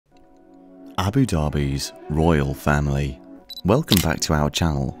Abu Dhabi's royal family. Welcome back to our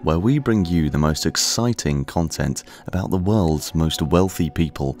channel, where we bring you the most exciting content about the world's most wealthy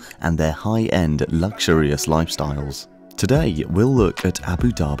people and their high-end luxurious lifestyles. Today we'll look at Abu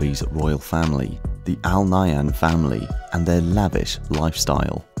Dhabi's royal family, the Al Nahyan family, and their lavish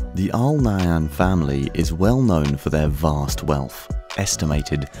lifestyle. The Al Nahyan family is well known for their vast wealth,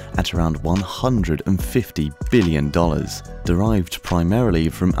 estimated at around $150 billion, derived primarily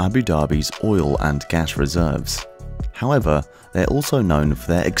from Abu Dhabi's oil and gas reserves. However, they're also known for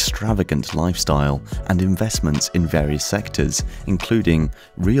their extravagant lifestyle and investments in various sectors, including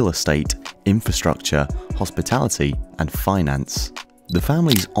real estate, infrastructure, hospitality, and finance. The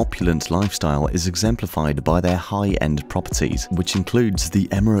family's opulent lifestyle is exemplified by their high-end properties, which includes the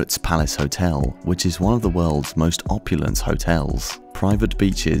Emirates Palace Hotel, which is one of the world's most opulent hotels, private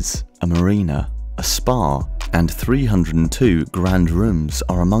beaches, a marina, a spa, and 302 grand rooms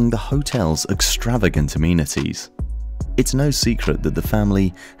are among the hotel's extravagant amenities. It's no secret that the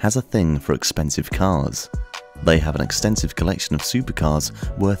family has a thing for expensive cars. They have an extensive collection of supercars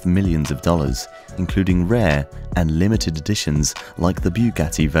worth millions of dollars, including rare and limited editions like the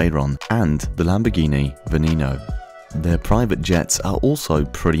Bugatti Veyron and the Lamborghini Veneno. Their private jets are also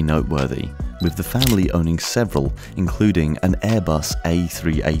pretty noteworthy, with the family owning several, including an Airbus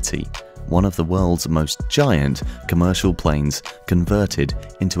A380, one of the world's most giant commercial planes converted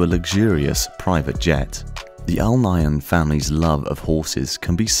into a luxurious private jet. The Al Nahyan family's love of horses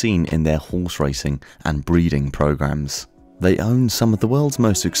can be seen in their horse racing and breeding programs. They own some of the world's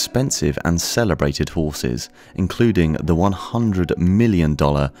most expensive and celebrated horses, including the $100 million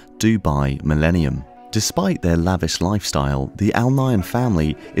Dubai Millennium. Despite their lavish lifestyle, the Al Nahyan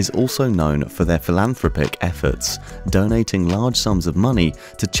family is also known for their philanthropic efforts, donating large sums of money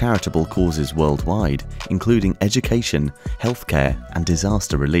to charitable causes worldwide, including education, healthcare, and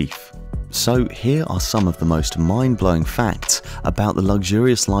disaster relief. So here are some of the most mind-blowing facts about the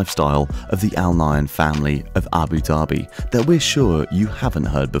luxurious lifestyle of the Al Nahyan family of Abu Dhabi that we're sure you haven't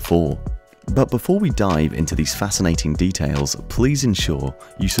heard before. But before we dive into these fascinating details, please ensure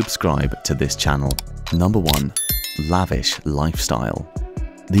you subscribe to this channel. Number 1. Lavish lifestyle.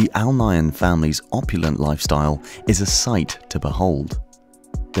 The Al Nahyan family's opulent lifestyle is a sight to behold.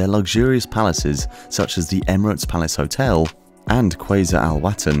 Their luxurious palaces, such as the Emirates Palace Hotel and Quasar Al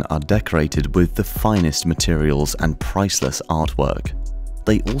Watan, are decorated with the finest materials and priceless artwork.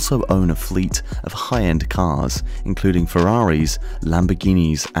 They also own a fleet of high-end cars, including Ferraris,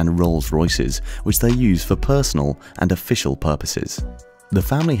 Lamborghinis, and Rolls-Royces, which they use for personal and official purposes. The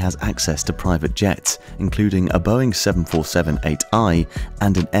family has access to private jets, including a Boeing 747-8i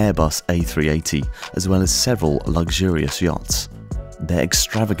and an Airbus A380, as well as several luxurious yachts. Their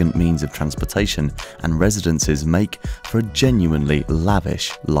extravagant means of transportation and residences make for a genuinely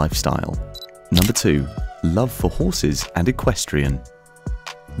lavish lifestyle. Number 2. Love for horses and equestrian.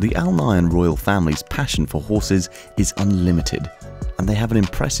 The Al Nahyan royal family's passion for horses is unlimited, and they have an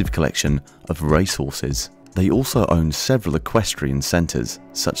impressive collection of racehorses. They also own several equestrian centres,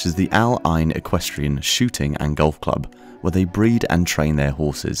 such as the Al Ain Equestrian Shooting and Golf Club, where they breed and train their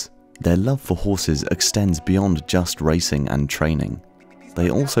horses. Their love for horses extends beyond just racing and training. They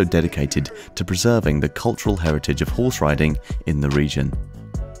are also dedicated to preserving the cultural heritage of horse riding in the region.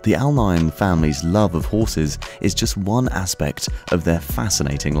 The Al Nahyan family's love of horses is just one aspect of their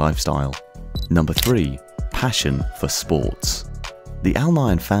fascinating lifestyle. Number 3. Passion for sports. The Al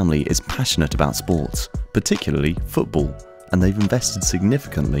Nahyan family is passionate about sports, particularly football, and they've invested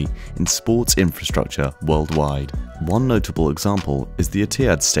significantly in sports infrastructure worldwide. One notable example is the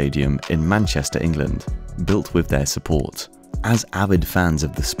Etihad Stadium in Manchester, England, built with their support. As avid fans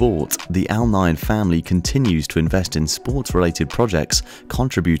of the sport, the Al Nahyan family continues to invest in sports-related projects,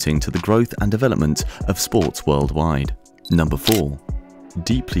 contributing to the growth and development of sports worldwide. Number 4.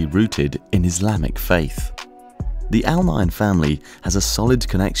 Deeply rooted in Islamic faith. The Al Nahyan family has a solid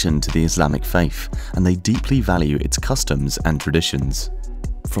connection to the Islamic faith, and they deeply value its customs and traditions.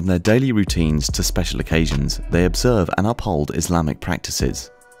 From their daily routines to special occasions, they observe and uphold Islamic practices.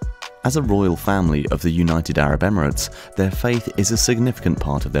 As a royal family of the United Arab Emirates, their faith is a significant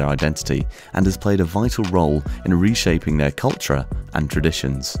part of their identity and has played a vital role in reshaping their culture and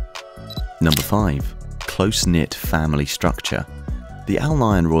traditions. Number 5. Close-knit family structure. The Al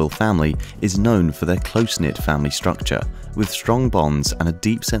Nahyan royal family is known for their close-knit family structure, with strong bonds and a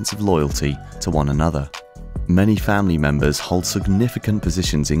deep sense of loyalty to one another. Many family members hold significant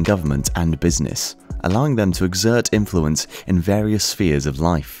positions in government and business, allowing them to exert influence in various spheres of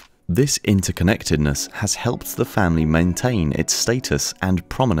life. This interconnectedness has helped the family maintain its status and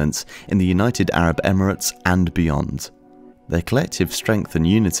prominence in the United Arab Emirates and beyond. Their collective strength and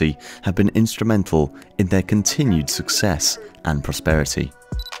unity have been instrumental in their continued success and prosperity.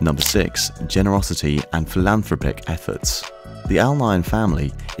 Number 6. Generosity and philanthropic efforts. The Al Nahyan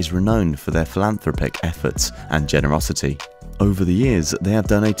family is renowned for their philanthropic efforts and generosity. Over the years, they have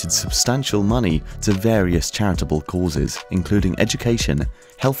donated substantial money to various charitable causes, including education,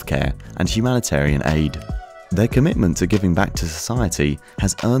 healthcare, and humanitarian aid. Their commitment to giving back to society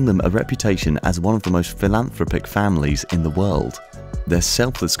has earned them a reputation as one of the most philanthropic families in the world. Their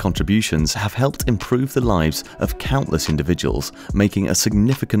selfless contributions have helped improve the lives of countless individuals, making a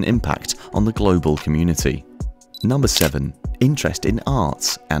significant impact on the global community. Number 7. Interest in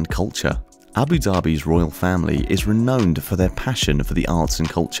arts and culture. Abu Dhabi's royal family is renowned for their passion for the arts and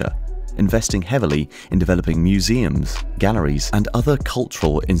culture, investing heavily in developing museums, galleries, and other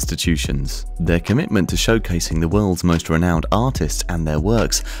cultural institutions. Their commitment to showcasing the world's most renowned artists and their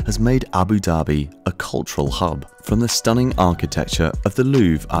works has made Abu Dhabi a cultural hub. From the stunning architecture of the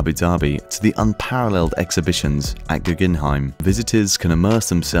Louvre Abu Dhabi to the unparalleled exhibitions at Guggenheim, visitors can immerse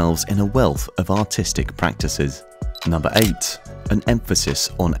themselves in a wealth of artistic practices. Number 8. An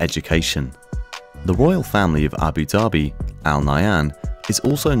emphasis on education. The royal family of Abu Dhabi, Al Nahyan, is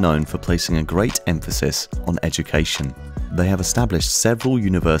also known for placing a great emphasis on education. They have established several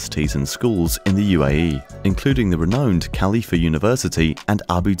universities and schools in the UAE, including the renowned Khalifa University and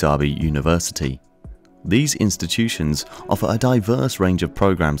Abu Dhabi University. These institutions offer a diverse range of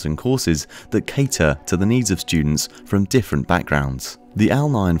programs and courses that cater to the needs of students from different backgrounds. The Al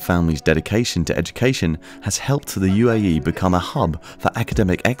Nahyan family's dedication to education has helped the UAE become a hub for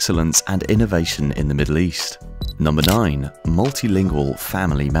academic excellence and innovation in the Middle East. Number 9. Multilingual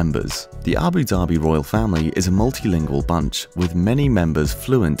family members. The Abu Dhabi royal family is a multilingual bunch with many members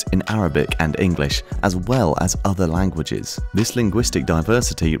fluent in Arabic and English as well as other languages. This linguistic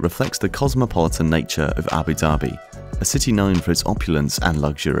diversity reflects the cosmopolitan nature of Abu Dhabi, a city known for its opulence and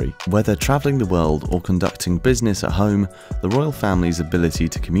luxury. Whether traveling the world or conducting business at home, the royal family's ability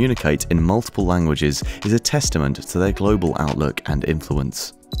to communicate in multiple languages is a testament to their global outlook and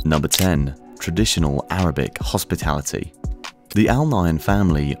influence. Number 10. Traditional Arabic hospitality. The Al Nahyan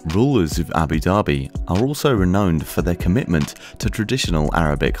family, rulers of Abu Dhabi, are also renowned for their commitment to traditional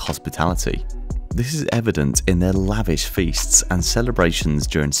Arabic hospitality. This is evident in their lavish feasts and celebrations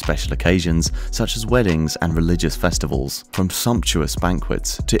during special occasions such as weddings and religious festivals. From sumptuous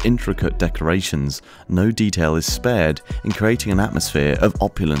banquets to intricate decorations, no detail is spared in creating an atmosphere of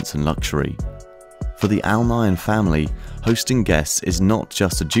opulence and luxury. For the Al Nahyan family, hosting guests is not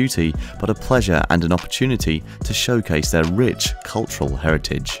just a duty, but a pleasure and an opportunity to showcase their rich cultural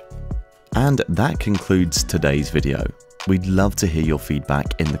heritage. And that concludes today's video. We'd love to hear your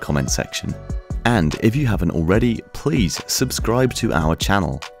feedback in the comment section. And if you haven't already, please subscribe to our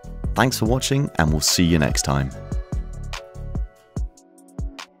channel. Thanks for watching, and we'll see you next time.